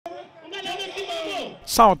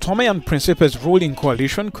Sao Tome and Principe's ruling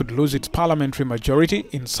coalition could lose its parliamentary majority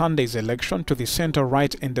in Sunday's election to the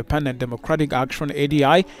center-right Independent Democratic Action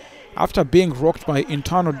 (ADI) after being rocked by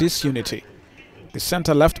internal disunity. The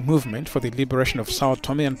center-left movement for the liberation of Sao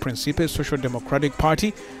Tome and Principe-Social Democratic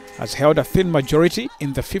Party has held a thin majority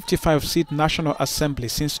in the 55-seat National Assembly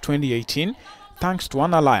since 2018, thanks to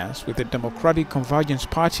an alliance with the Democratic Convergence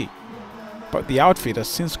Party. But the outfit has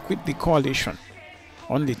since quit the coalition.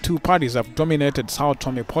 Only two parties have dominated Sao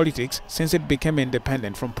Tome politics since it became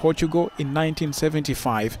independent from Portugal in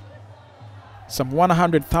 1975. Some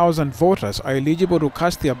 100,000 voters are eligible to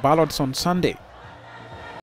cast their ballots on Sunday.